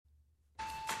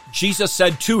Jesus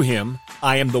said to him,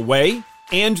 I am the way,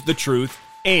 and the truth,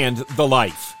 and the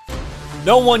life.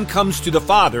 No one comes to the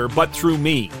Father but through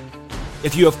me.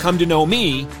 If you have come to know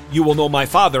me, you will know my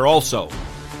Father also.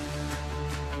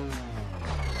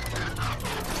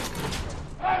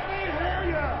 Let me hear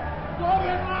you! Slow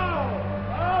it loud!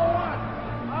 A1,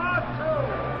 A2,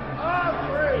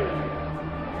 A3.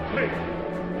 Please.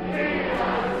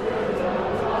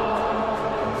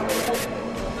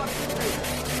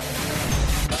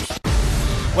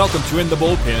 Welcome to In the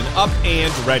Bullpen, Up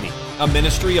and Ready, a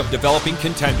ministry of developing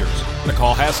contenders. The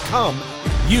call has come.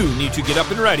 You need to get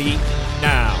up and ready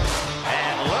now.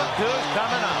 And look who's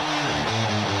coming up.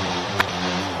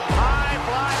 High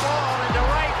fly ball into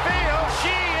right field.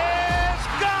 She is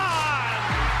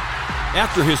gone!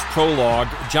 After his prologue,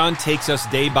 John takes us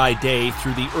day by day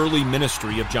through the early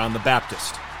ministry of John the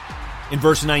Baptist. In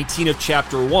verse 19 of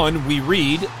chapter 1, we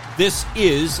read, "This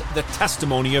is the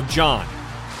testimony of John,"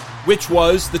 which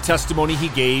was the testimony he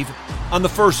gave on the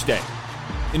first day.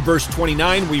 In verse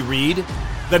 29, we read,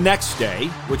 "The next day,"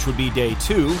 which would be day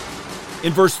 2.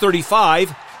 In verse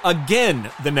 35, again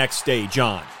the next day,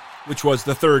 John, which was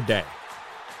the third day.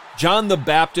 John the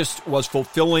Baptist was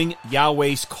fulfilling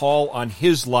Yahweh's call on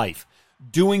his life,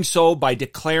 doing so by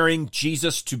declaring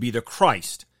Jesus to be the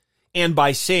Christ, and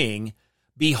by saying,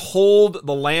 "Behold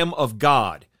the Lamb of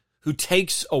God, who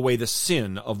takes away the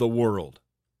sin of the world."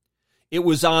 It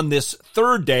was on this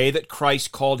third day that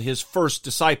Christ called his first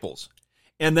disciples.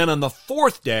 And then on the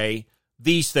fourth day,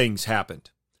 these things happened.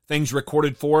 Things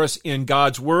recorded for us in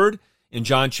God's Word in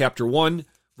John chapter 1,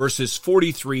 verses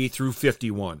 43 through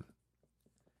 51.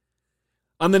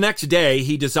 On the next day,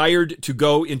 he desired to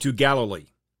go into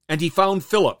Galilee, and he found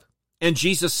Philip, and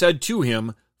Jesus said to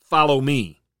him, "Follow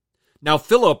me." Now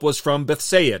Philip was from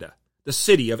Bethsaida, the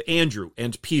city of Andrew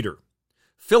and Peter.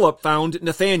 Philip found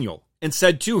Nathanael, and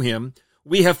said to him,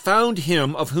 "We have found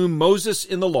him of whom Moses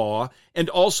in the law and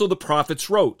also the prophets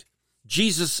wrote,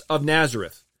 Jesus of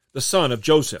Nazareth, the son of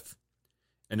Joseph."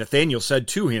 And Nathanael said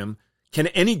to him, "Can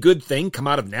any good thing come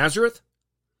out of Nazareth?"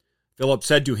 Philip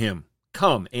said to him,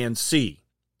 "Come and see."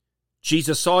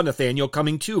 Jesus saw Nathanael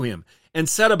coming to him, and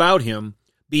said about him,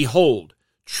 "Behold,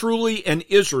 truly an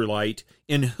Israelite,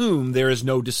 in whom there is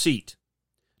no deceit."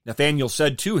 Nathanael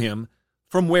said to him,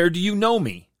 "From where do you know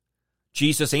me?"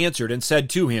 Jesus answered and said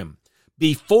to him,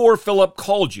 "Before Philip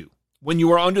called you, when you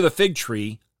were under the fig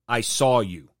tree, I saw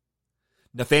you."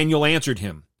 Nathanael answered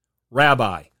him,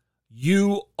 "Rabbi,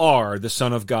 you are the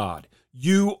Son of God.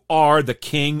 You are the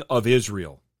King of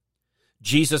Israel."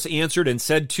 Jesus answered and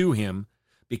said to him,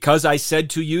 "Because I said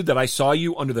to you that I saw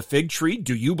you under the fig tree,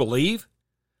 do you believe?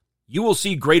 You will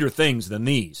see greater things than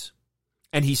these."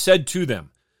 And he said to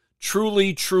them,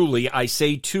 "Truly, truly, I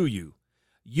say to you,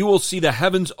 you will see the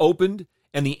heavens opened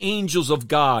and the angels of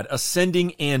God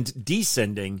ascending and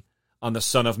descending on the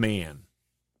Son of Man."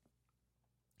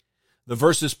 The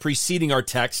verses preceding our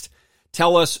text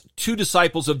tell us 2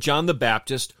 disciples of John the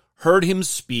Baptist heard him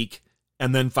speak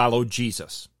and then followed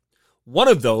Jesus. One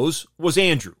of those was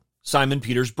Andrew, Simon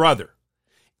Peter's brother.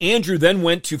 Andrew then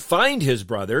went to find his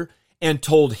brother and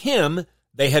told him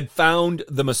they had found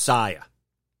the Messiah.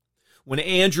 When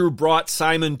Andrew brought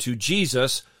Simon to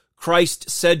Jesus, Christ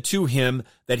said to him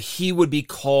that he would be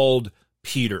called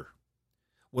Peter.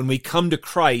 When we come to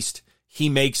Christ, he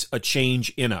makes a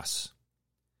change in us.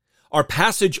 Our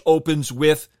passage opens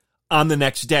with, "on the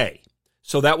next day."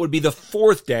 So that would be the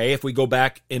fourth day if we go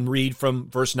back and read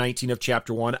from verse 19 of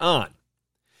chapter 1 on.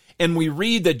 And we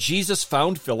read that Jesus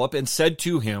found Philip and said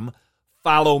to him,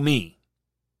 "Follow me."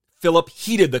 Philip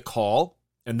heeded the call,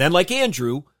 and then, like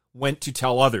Andrew, went to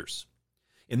tell others.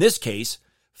 In this case,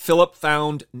 Philip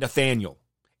found Nathanael,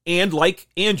 and like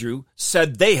Andrew,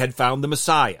 said they had found the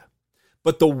Messiah.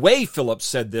 But the way Philip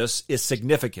said this is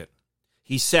significant.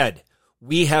 He said,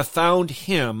 "We have found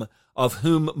him of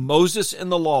whom Moses in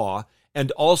the law and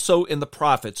also in the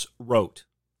prophets wrote."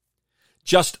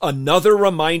 Just another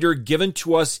reminder given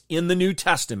to us in the New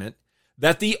Testament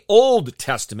that the Old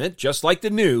Testament, just like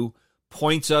the New,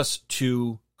 points us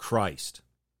to Christ.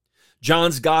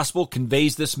 John's gospel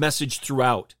conveys this message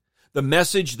throughout. The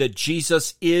message that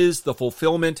Jesus is the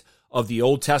fulfillment of the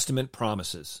Old Testament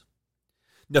promises.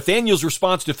 Nathanael's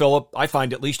response to Philip, I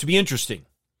find at least to be interesting.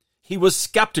 He was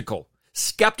skeptical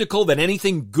that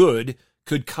anything good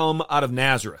could come out of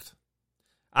Nazareth.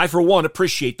 I, for one,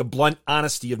 appreciate the blunt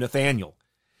honesty of Nathanael,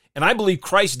 and I believe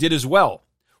Christ did as well,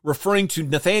 referring to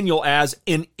Nathanael as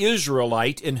an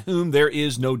Israelite in whom there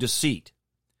is no deceit.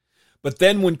 But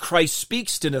then when Christ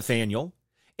speaks to Nathanael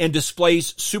and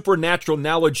displays supernatural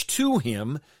knowledge to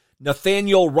him,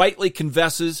 Nathanael rightly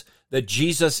confesses that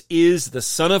Jesus is the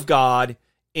Son of God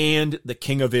and the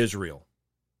King of Israel.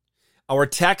 Our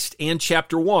text and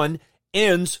chapter 1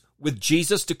 ends with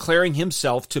Jesus declaring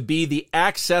himself to be the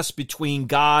access between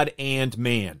God and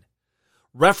man.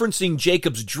 Referencing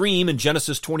Jacob's dream in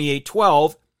Genesis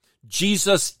 28:12,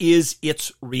 Jesus is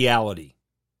its reality.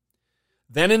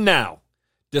 Then and now,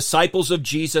 disciples of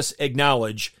Jesus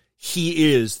acknowledge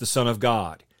he is the Son of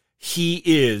God. He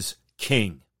is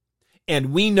King.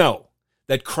 And we know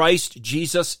that Christ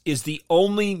Jesus is the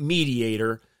only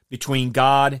mediator between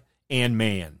God and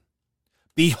man.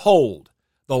 Behold,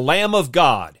 the Lamb of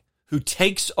God who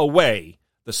takes away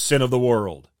the sin of the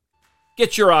world.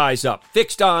 Get your eyes up,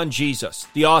 fixed on Jesus,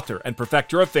 the author and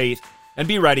perfecter of faith, and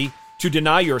be ready to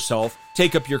deny yourself,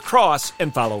 take up your cross,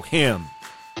 and follow him.